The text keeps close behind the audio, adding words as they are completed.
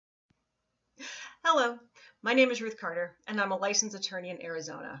Hello, my name is Ruth Carter, and I'm a licensed attorney in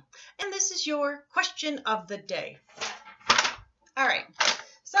Arizona. And this is your question of the day. All right,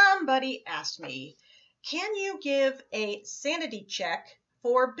 somebody asked me, can you give a sanity check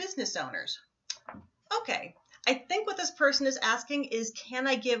for business owners? Okay, I think what this person is asking is, can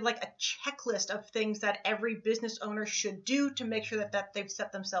I give like a checklist of things that every business owner should do to make sure that they've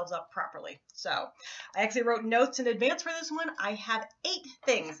set themselves up properly? So I actually wrote notes in advance for this one. I have 8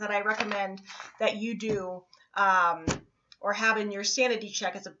 things that I recommend that you do or have in your sanity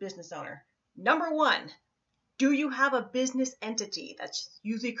check as a business owner. Number 1, do you have a business entity that's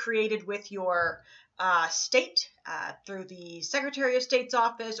usually created with your state through the Secretary of State's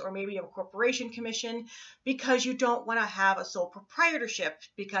office, or maybe a corporation commission, because you don't want to have a sole proprietorship,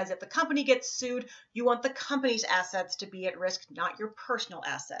 because if the company gets sued, you want the company's assets to be at risk, not your personal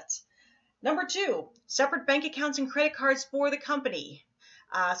assets. Number 2, separate bank accounts and credit cards for the company.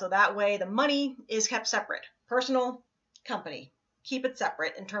 So that way the money is kept separate. Personal, company. Keep it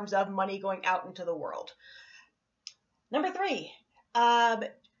separate in terms of money going out into the world. Number 3,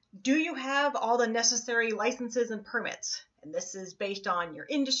 do you have all the necessary licenses and permits? And this is based on your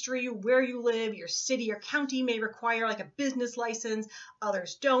industry, where you live. Your city or county may require like a business license.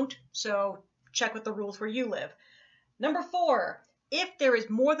 Others don't. So check with the rules where you live. Number 4, if there is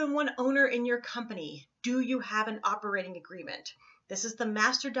more than one owner in your company, do you have an operating agreement? This is the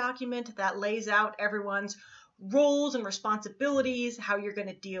master document that lays out everyone's roles and responsibilities, how you're going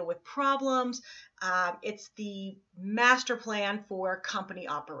to deal with problems. It's the master plan for company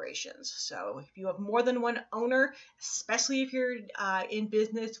operations. So if you have more than one owner, especially if you're in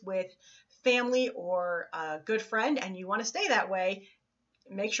business with family or a good friend and you want to stay that way,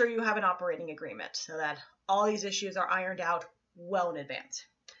 make sure you have an operating agreement so that all these issues are ironed out well in advance.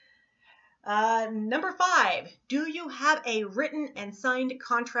 Number 5, do you have a written and signed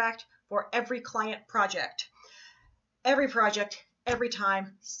contract for every client project? Every project, every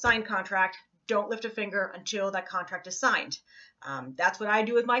time, signed contract. Don't lift a finger until that contract is signed. That's what I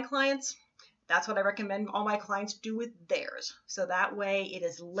do with my clients. That's what I recommend all my clients do with theirs. So that way it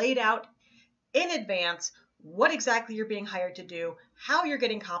is laid out in advance what exactly you're being hired to do, how you're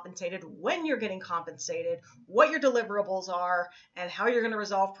getting compensated, when you're getting compensated, what your deliverables are, and how you're going to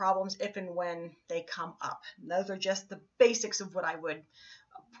resolve problems if and when they come up. And those are just the basics of what I would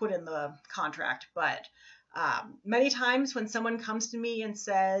put in the contract. But many times when someone comes to me and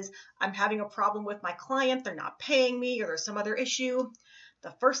says, I'm having a problem with my client, they're not paying me, or there's some other issue,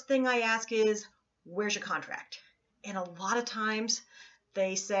 the first thing I ask is, where's your contract? And a lot of times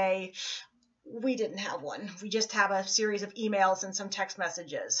they say, we didn't have one. We just have a series of emails and some text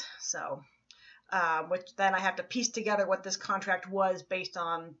messages. So, which then I have to piece together what this contract was based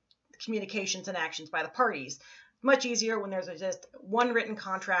on communications and actions by the parties. Much easier when there's just one written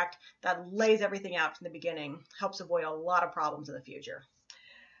contract that lays everything out from the beginning. Helps avoid a lot of problems in the future.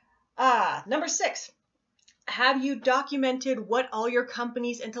 Number 6, have you documented what all your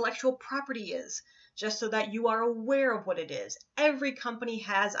company's intellectual property is? Just so that you are aware of what it is. Every company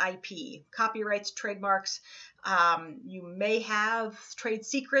has IP, copyrights, trademarks. You may have trade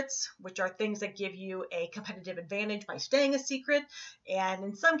secrets, which are things that give you a competitive advantage by staying a secret. And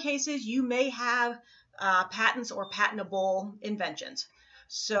in some cases, you may have patents or patentable inventions.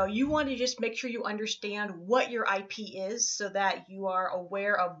 So you want to just make sure you understand what your IP is so that you are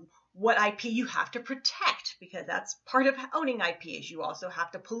aware of what IP you have to protect, because that's part of owning IP is you also have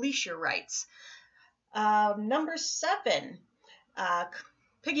to police your rights. Number 7,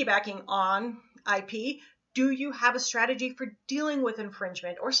 piggybacking on IP, do you have a strategy for dealing with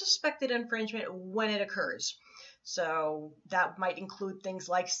infringement or suspected infringement when it occurs? So that might include things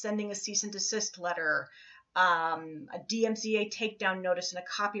like sending a cease and desist letter, a DMCA takedown notice in a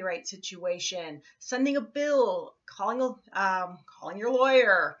copyright situation, sending a bill, calling your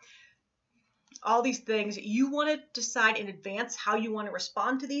lawyer. All these things. You want to decide in advance how you want to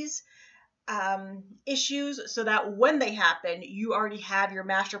respond to these issues so that when they happen, you already have your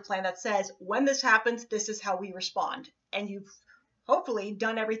master plan that says, when this happens, this is how we respond. And you've hopefully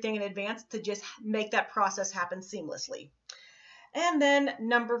done everything in advance to just make that process happen seamlessly. And then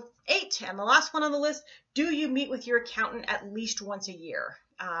number 8, and the last one on the list, do you meet with your accountant at least once a year?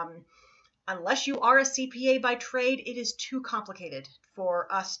 Unless you are a CPA by trade, it is too complicated for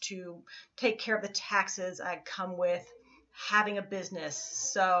us to take care of the taxes that come with having a business.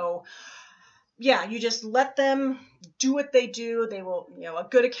 So yeah, you just let them do what they do. They will, a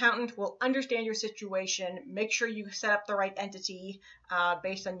good accountant will understand your situation, make sure you set up the right entity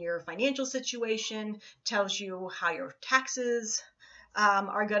based on your financial situation, tells you how your taxes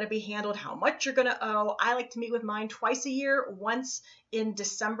are going to be handled, how much you're going to owe. I like to meet with mine twice a year, once in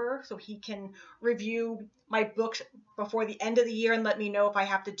December, so he can review my books before the end of the year and let me know if I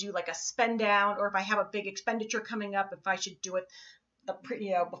have to do like a spend down, or if I have a big expenditure coming up, if I should do it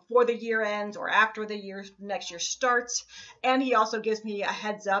before the year ends or after the next year starts. And he also gives me a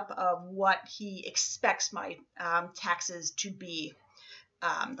heads up of what he expects my taxes to be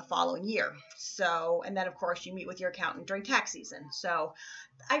the following year. So, and then of course you meet with your accountant during tax season. So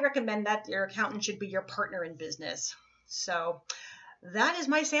I recommend that your accountant should be your partner in business. So that is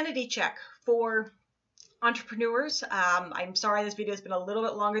my sanity check for entrepreneurs. I'm sorry this video has been a little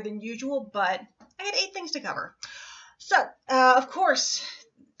bit longer than usual, but I had 8 things to cover. So, of course,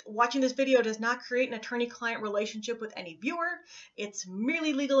 watching this video does not create an attorney-client relationship with any viewer. It's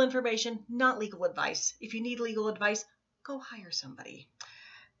merely legal information, not legal advice. If you need legal advice, go hire somebody. I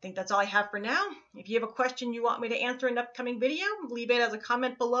think that's all I have for now. If you have a question you want me to answer in an upcoming video, leave it as a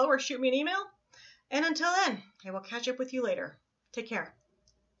comment below or shoot me an email. And until then, I will catch up with you later. Take care.